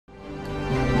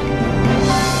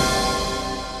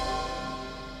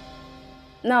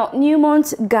Now,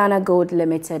 Newmont Ghana Gold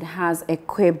Limited has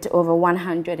equipped over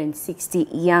 160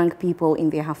 young people in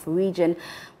the Ahafo region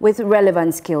with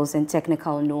relevant skills and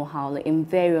technical know-how in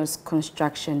various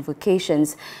construction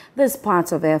vocations. This is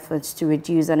part of efforts to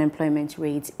reduce unemployment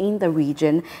rates in the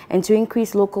region and to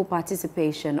increase local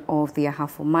participation of the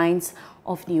Ahafo mines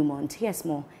of Newmont. Here's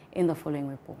more in the following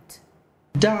report.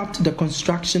 Dubbed the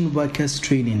Construction Workers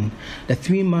Training, the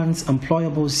 3-month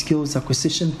employable skills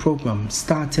acquisition program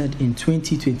started in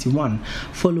 2021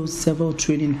 follows several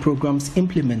training programs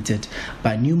implemented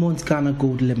by Newmont Ghana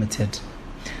Gold Limited.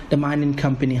 The mining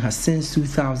company has since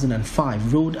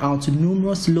 2005 rolled out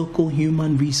numerous local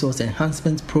human resource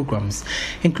enhancement programs,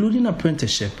 including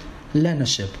apprenticeship,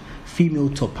 learnership, female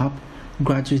top-up,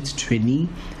 graduate trainee,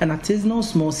 and artisanal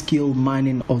small-scale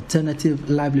mining alternative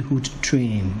livelihood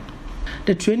training.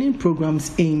 The training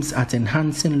programs aims at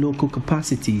enhancing local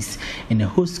capacities in the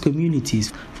host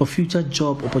communities for future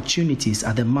job opportunities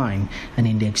at the mine and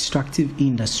in the extractive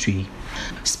industry.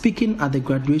 Speaking at the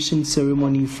graduation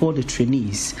ceremony for the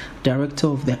trainees, Director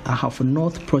of the Ahafo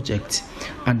North Project,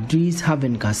 Andres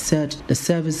Havenka, said the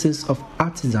services of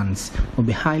artisans will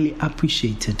be highly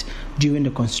appreciated during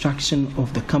the construction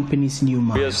of the company's new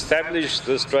mine. We established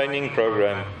this training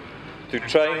program to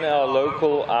train our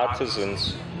local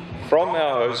artisans from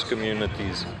our host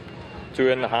communities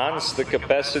to enhance the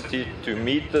capacity to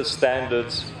meet the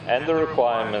standards and the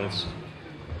requirements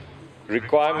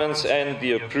and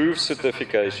the approved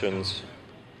certifications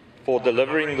for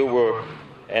delivering the work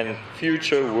and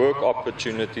future work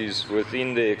opportunities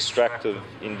within the extractive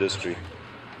industry.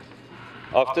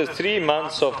 After 3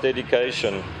 months of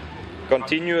dedication,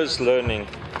 continuous learning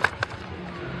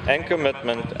and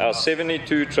commitment, our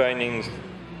 72 trainings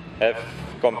have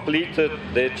completed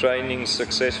their training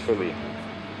successfully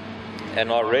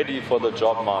and are ready for the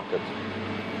job market.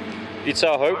 It's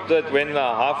our hope that when the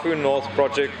Ahafo North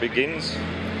project begins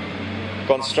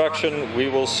construction, we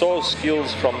will source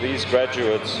skills from these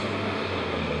graduates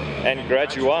and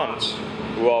graduates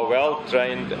who are well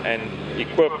trained and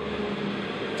equipped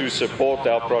to support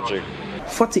our project.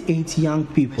 48 young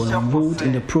people enrolled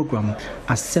in the program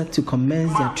are set to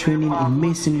commence their training in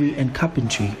masonry and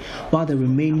carpentry, while the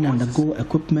remaining undergo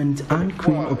equipment and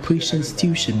crane operations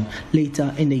tuition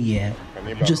later in the year.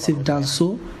 Joseph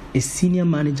Danso is Senior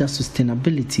Manager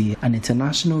Sustainability and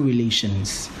International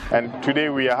Relations. And today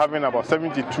we are having about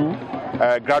 72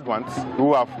 graduates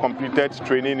who have completed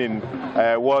training in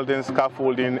welding,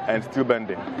 scaffolding and steel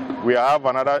bending. We have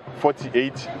another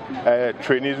 48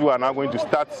 trainees who are now going to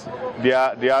start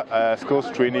their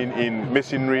skills training in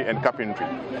masonry and carpentry.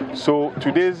 So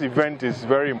today's event is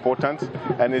very important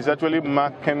and is actually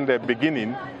marking the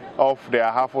beginning of the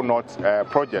Ahafo North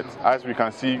project. As we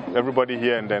can see, everybody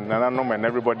here and then Nananom and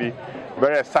everybody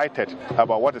very excited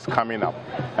about what is coming up.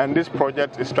 And this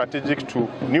project is strategic to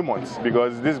Newmont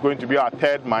because this is going to be our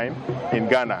 3rd mine in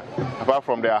Ghana, apart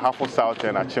from the Ahafo South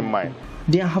and Achim mine.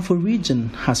 The Ahafo region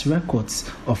has records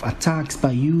of attacks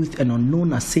by youth and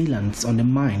unknown assailants on the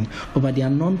mine over their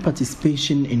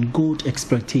non-participation in gold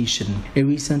exploitation. A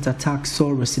recent attack saw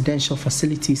residential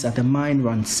facilities at the mine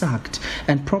ransacked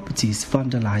and properties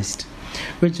vandalized.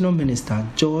 Regional Minister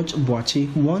George Boache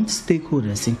wants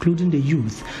stakeholders, including the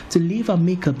youth, to live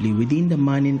amicably within the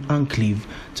mining enclave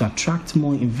to attract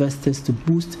more investors to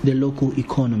boost the local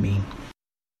economy.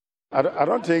 I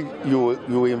don't think you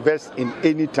invest in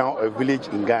any town or village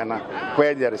in Ghana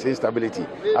where there is instability.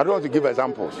 I don't want to give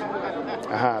examples.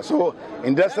 So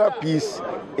industrial peace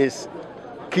is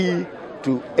key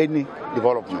to any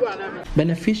development.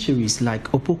 Beneficiaries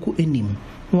like Opoku Enim,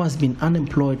 who has been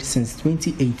unemployed since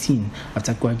 2018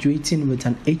 after graduating with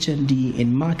an HND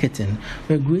in marketing,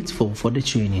 were grateful for the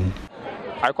training.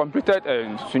 I completed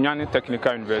Sunyani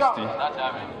Technical University.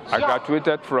 I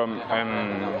graduated from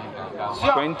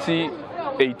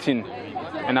 2018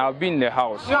 and I've been in the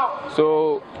house.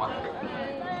 So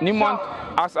Newmont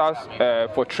asked us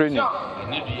for training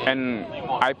and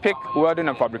I picked welding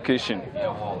and fabrication.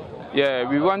 Yeah,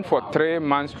 we went for 3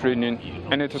 months training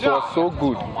and it was so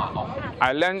good.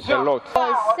 I learned a lot. I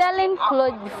was selling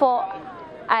clothes before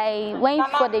I went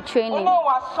for the training,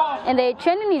 and the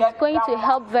training is going to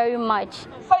help very much.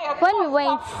 When we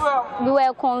went, we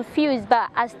were confused, but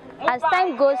as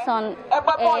time goes on,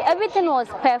 everything was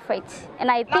perfect, and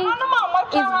I think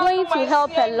it's going to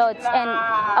help a lot. And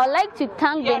I'd like to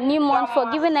thank the Newmont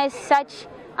for giving us such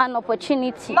an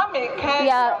opportunity. We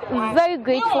are very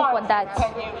grateful for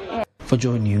that. For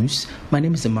JoyNews, my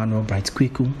name is Emmanuel Bright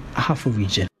Kweku, Ahafo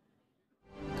Region.